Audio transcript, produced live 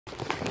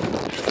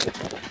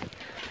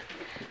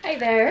Hi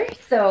there.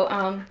 So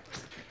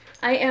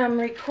I am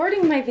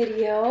recording my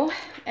video.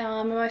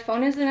 My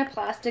phone is in a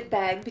plastic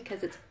bag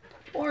because it's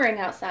pouring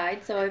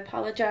outside, so I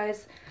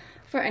apologize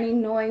for any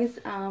noise.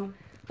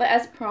 But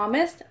as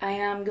promised, I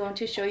am going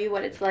to show you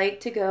what it's like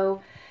to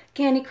go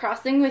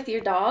canicrossing with your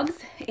dogs,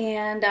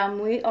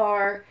 and we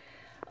are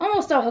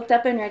almost all hooked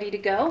up and ready to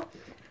go.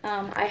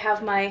 I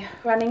have my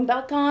running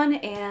belt on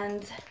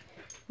and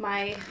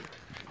my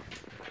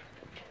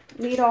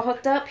lead all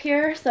hooked up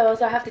here, so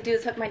all I have to do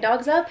is hook my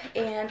dogs up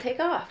and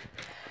take off.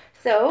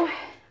 So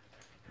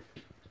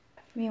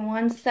give me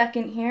 1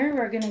 second here.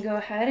 We're gonna go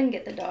ahead and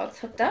get the dogs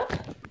hooked up.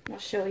 I'll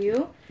show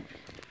you.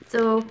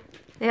 So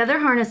they have their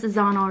harnesses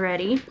on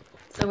already,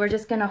 so we're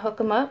just gonna hook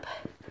them up.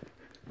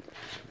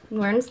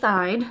 We're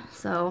inside,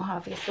 so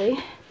obviously.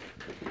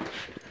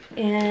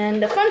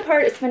 And the fun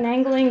part is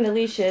finagling the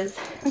leashes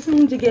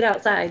to get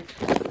outside.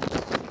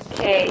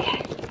 Okay.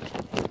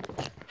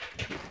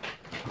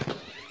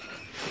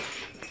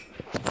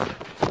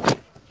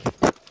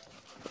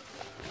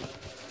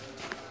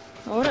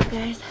 Hold up,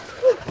 guys.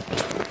 Whew.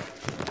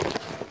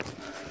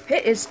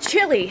 It is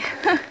chilly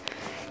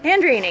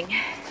and raining.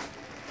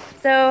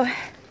 So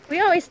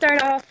we always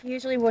start off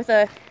usually with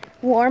a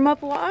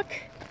warm-up walk.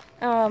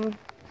 So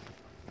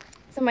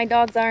my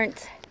dogs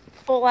aren't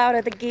full out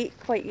of the gate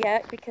quite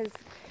yet because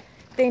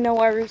they know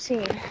our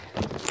routine.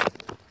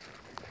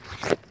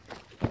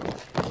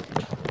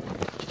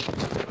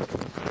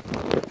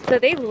 So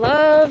they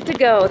love to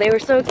go. They were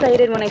so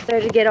excited when I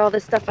started to get all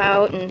this stuff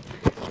out and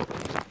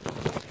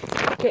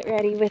get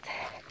ready with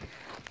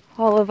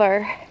all of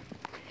our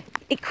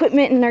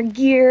equipment and our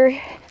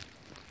gear.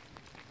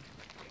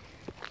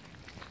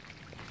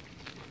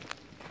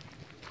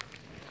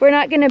 We're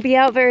not going to be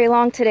out very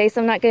long today,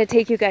 so I'm not going to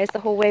take you guys the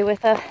whole way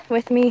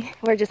with me.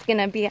 We're just going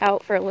to be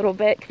out for a little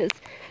bit because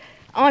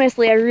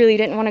honestly, I really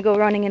didn't want to go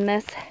running in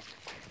this.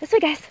 This way,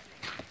 guys.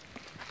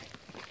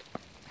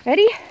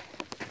 Ready?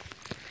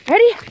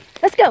 Ready?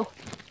 Let's go.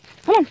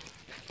 Come on.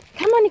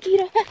 Come on,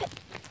 Nikita.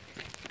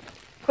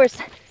 Of course,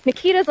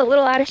 Nikita's a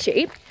little out of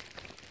shape.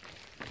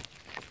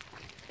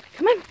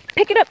 Come on,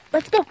 pick it up.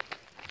 Let's go.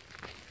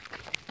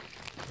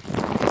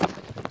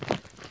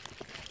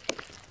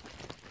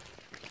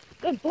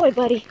 Good boy,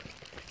 buddy.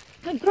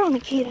 Good girl,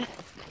 Nikita.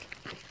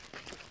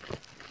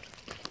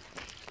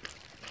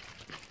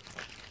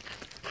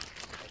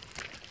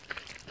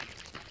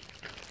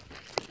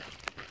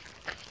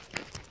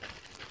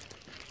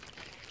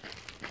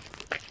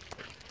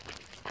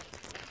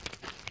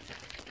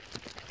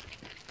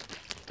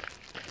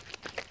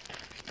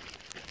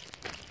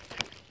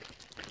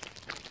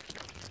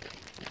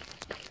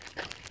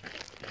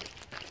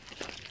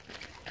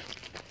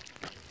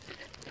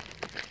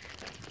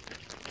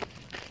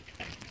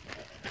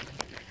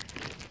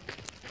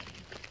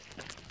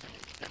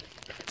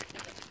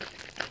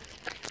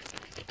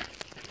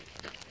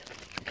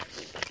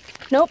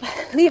 Nope,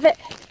 leave it.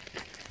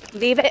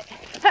 Leave it.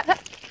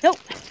 Nope,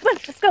 come on,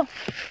 let's go.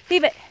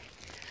 Leave it.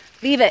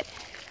 Leave it.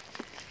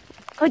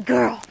 Good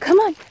girl, come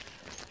on.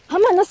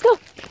 Come on, let's go.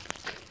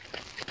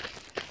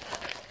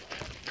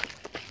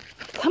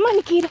 Come on,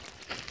 Nikita.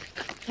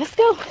 Let's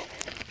go.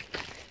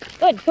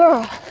 Good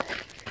girl.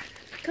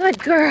 Good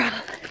girl.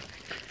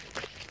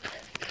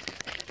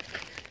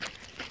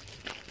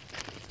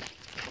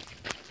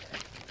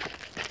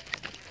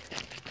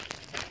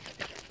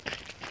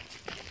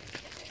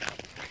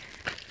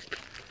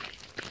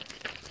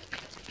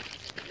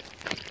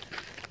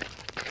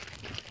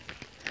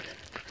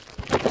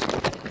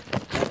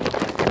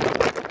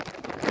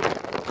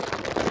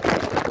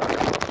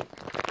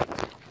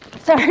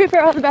 Sorry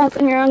for all the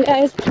bouncing around,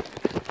 guys.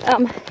 I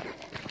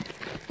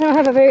don't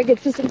have a very good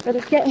system for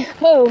this yet.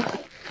 Whoa,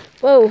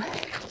 whoa,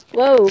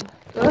 whoa,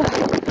 whoa.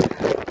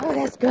 Oh,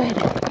 that's good.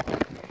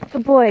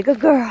 Good boy, good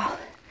girl.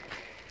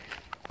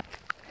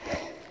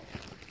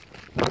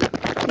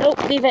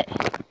 Nope, leave it.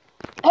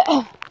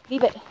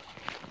 Leave it.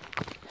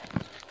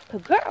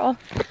 Good girl.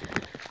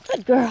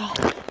 Good girl.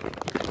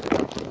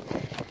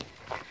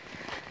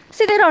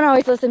 See, they don't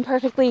always listen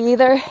perfectly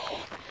either.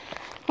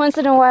 Once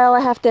in a while, I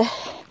have to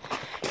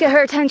get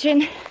her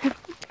attention.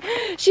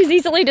 She's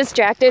easily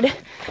distracted.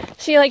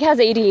 She like has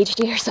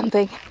ADHD or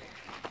something.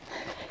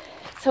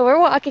 So we're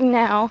walking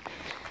now,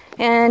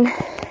 and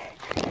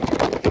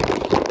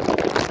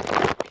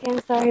again,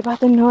 sorry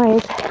about the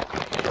noise.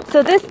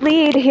 So this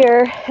lead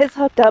here is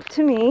hooked up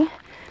to me,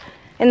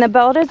 and the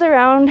belt is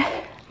around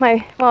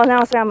my, well,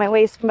 now it's around my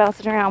waist from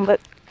bouncing around,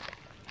 but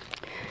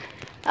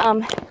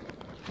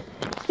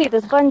see,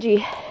 this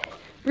bungee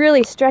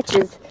really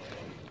stretches.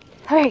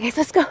 All right, guys,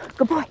 let's go.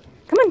 Good boy.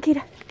 Come on,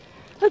 Kita.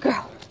 Good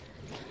girl.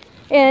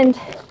 And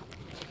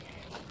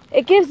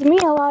it gives me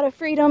a lot of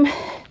freedom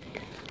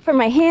for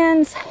my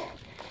hands,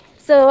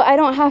 so I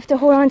don't have to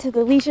hold on to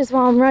the leashes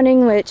while I'm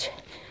running, which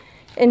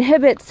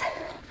inhibits,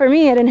 for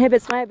me, it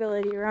inhibits my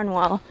ability to run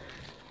well.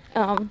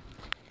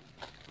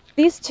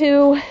 These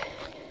two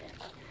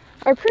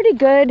are pretty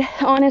good.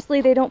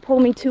 Honestly, they don't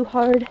pull me too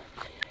hard,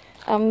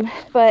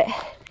 but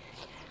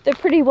they're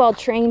pretty well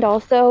trained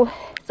also.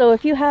 So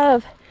if you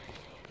have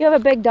you have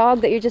a big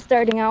dog that you're just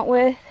starting out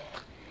with,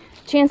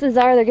 chances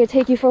are they're going to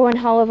take you for one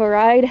hell of a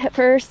ride at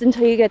first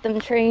until you get them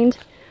trained.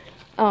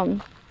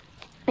 And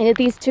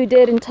these two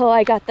did until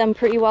I got them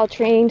pretty well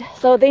trained.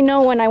 So they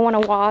know when I want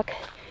to walk.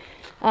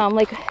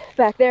 Like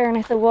back there, and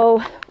I said, whoa,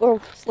 whoa,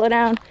 slow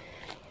down.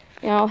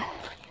 You know,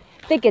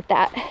 they get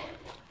that.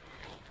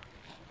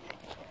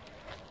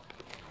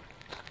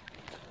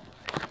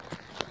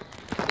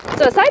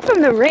 So aside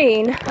from the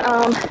rain,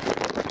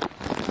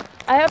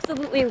 I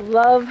absolutely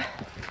love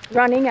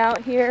running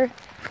out here.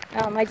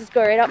 I just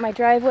go right out my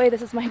driveway.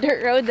 This is my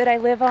dirt road that I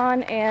live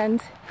on,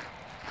 and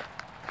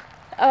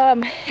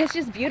it's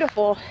just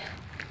beautiful.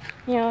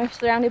 You know, you're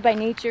surrounded by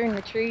nature and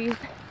the trees.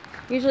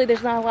 Usually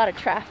there's not a lot of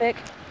traffic.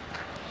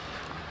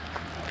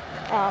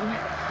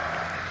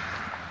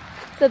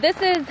 So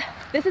this is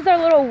our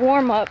little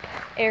warm-up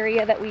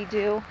area that we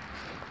do,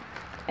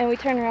 and we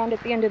turn around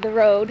at the end of the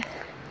road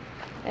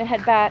and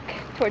head back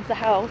towards the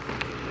house.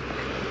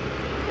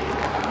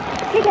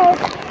 Hey guys,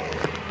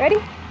 ready?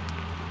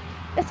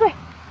 This way.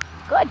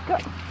 Good,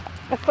 good.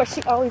 Of course,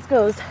 she always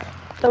goes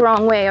the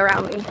wrong way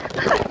around me.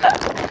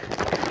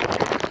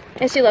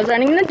 And she loves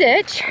running in the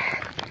ditch.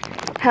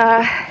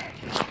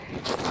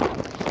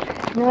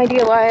 No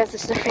idea why, it's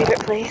just her favorite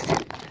place.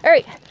 All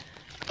right,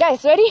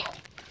 guys, ready?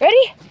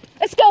 Ready?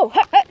 Let's go.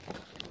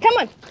 Come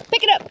on,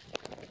 pick it up.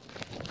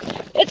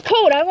 It's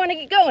cold, I want to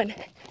get going.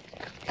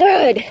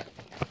 Good.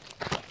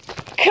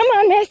 Come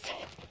on, miss.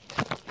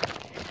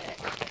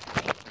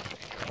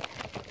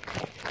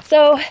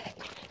 So,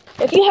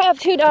 if you have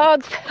two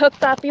dogs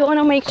hooked up, you want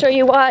to make sure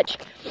you watch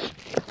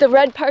the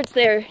red parts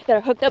there that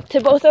are hooked up to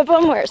both of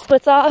them where it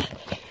splits off.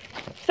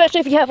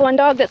 Especially if you have one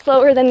dog that's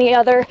slower than the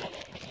other.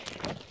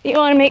 You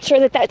want to make sure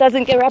that that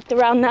doesn't get wrapped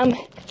around them.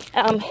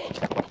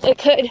 It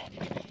could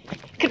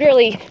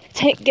really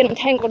get them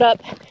tangled up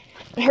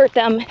and hurt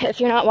them if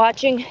you're not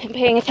watching and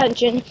paying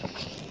attention.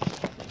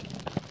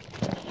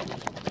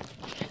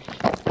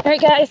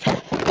 Alright guys,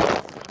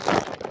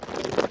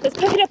 let's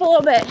pick it up a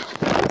little bit.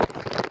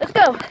 Let's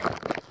go.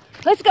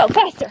 Let's go,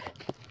 faster.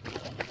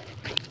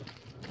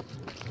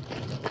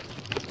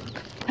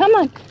 Come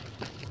on.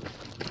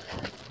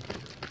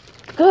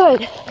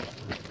 Good.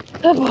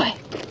 Good boy.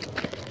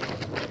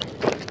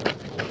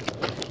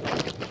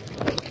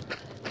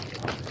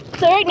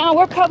 So right now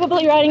we're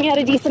probably riding at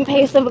a decent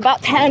pace of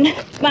about 10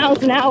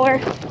 miles an hour.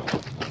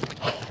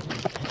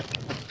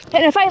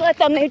 And if I let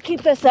them, they'd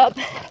keep this up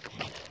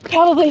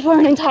probably for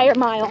an entire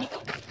mile.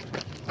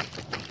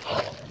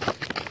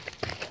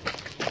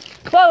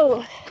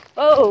 Whoa,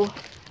 whoa,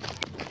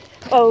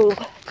 whoa,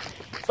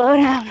 slow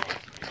down.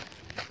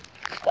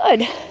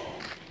 Good.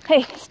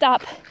 Hey,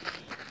 stop.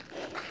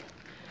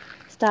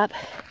 Stop.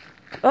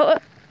 Oh,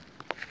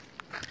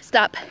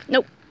 stop.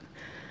 Nope.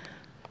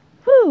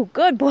 Whew,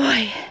 good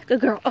boy.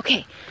 Good girl.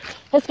 Okay,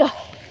 let's go.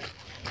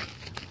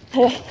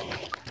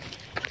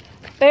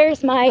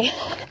 Bear's more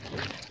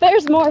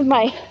of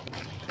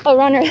a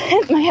runner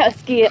than my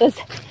husky is.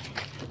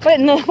 But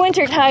in the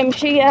winter time,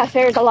 she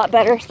fares a lot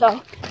better,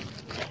 so.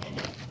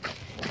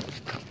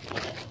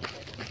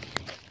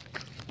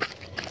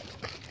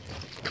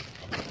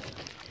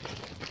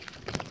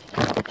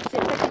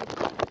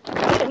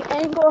 Get an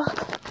angle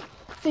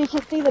so you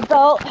can see the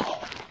belt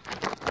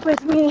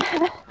with me.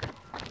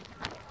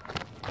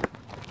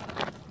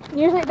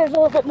 Usually there's a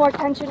little bit more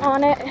tension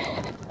on it,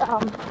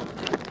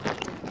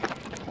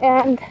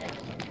 and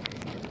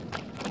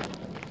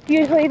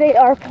usually they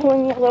are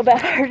pulling me a little bit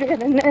harder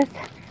than this.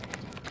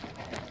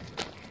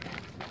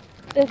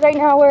 Because right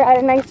now we're at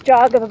a nice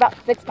jog of about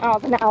 6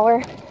 miles an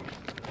hour.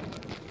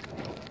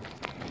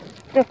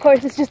 And of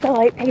course it's just a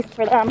light pace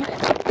for them.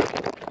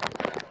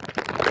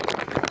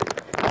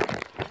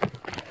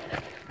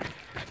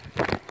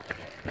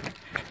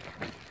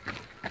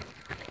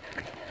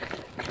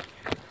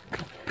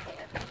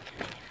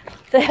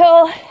 The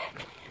hill,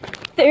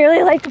 they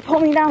really like to pull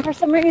me down for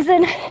some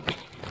reason.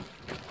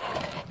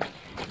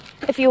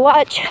 If you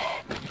watch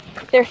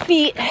their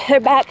feet, their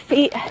back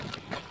feet,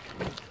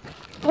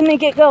 when they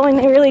get going,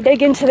 they really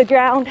dig into the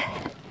ground.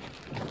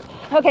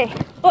 Okay,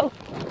 whoa,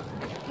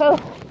 whoa.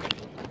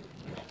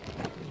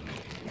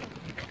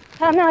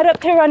 I'm not up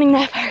to running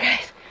that far,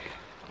 guys.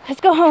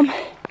 Let's go home.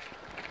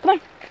 Come on,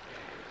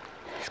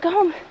 let's go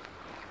home.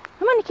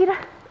 Come on, Nikita.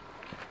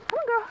 Come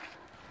on, girl.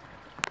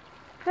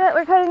 Good,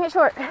 we're cutting it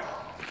short.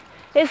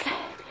 Let's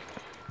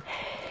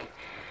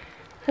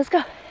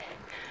go.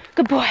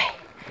 Good boy.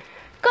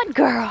 Good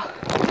girl.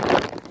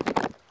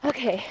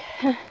 Okay.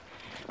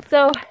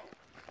 So,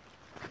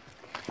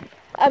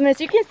 as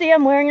you can see,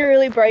 I'm wearing a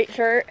really bright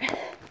shirt.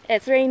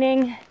 It's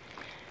raining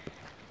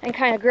and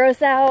kind of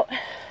gross out.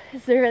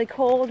 It's really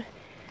cold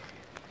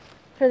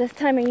for this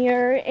time of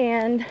year.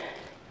 And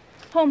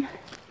home.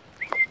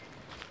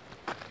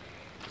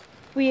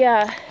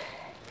 I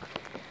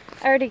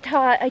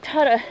taught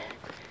a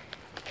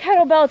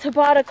kettlebell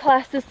Tabata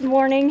class this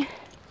morning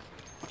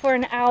for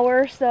an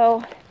hour,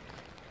 so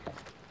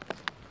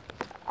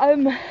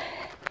I'm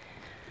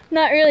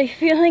not really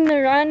feeling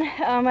the run.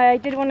 I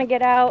did want to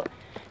get out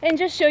and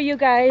just show you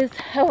guys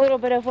a little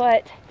bit of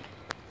what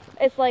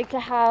it's like to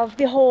have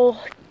the whole,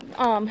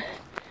 all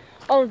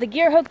of the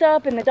gear hooked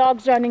up and the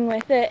dogs running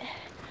with it.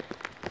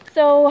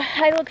 So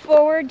I look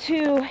forward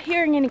to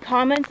hearing any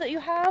comments that you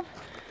have,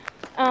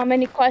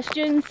 any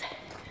questions,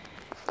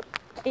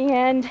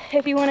 and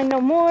if you want to know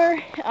more,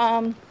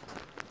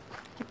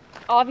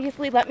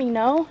 obviously let me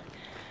know.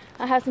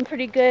 I have some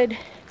pretty good,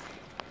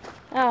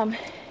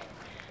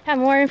 have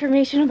more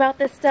information about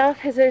this stuff,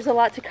 because there's a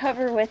lot to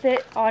cover with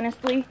it,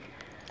 honestly.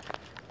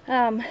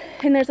 And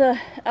there's a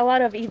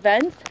lot of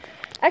events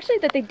actually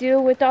that they do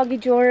with doggy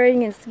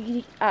joring and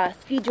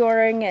ski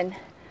joring, and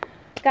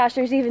gosh,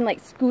 there's even like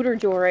scooter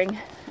joring.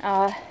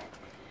 So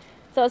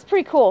it's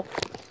pretty cool.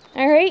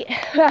 Alright,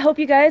 I hope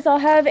you guys all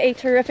have a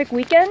terrific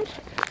weekend.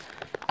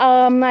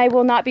 I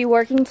will not be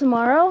working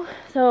tomorrow,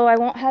 so I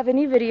won't have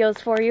any videos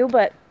for you,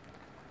 but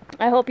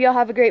I hope you all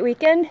have a great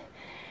weekend.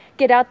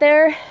 Get out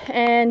there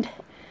and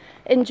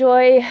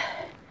enjoy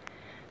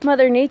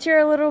Mother Nature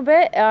a little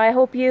bit. I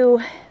hope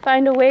you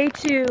find a way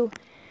to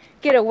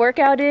get a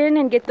workout in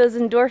and get those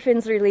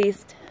endorphins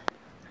released.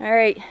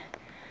 Alright,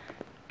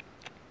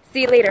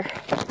 see you later.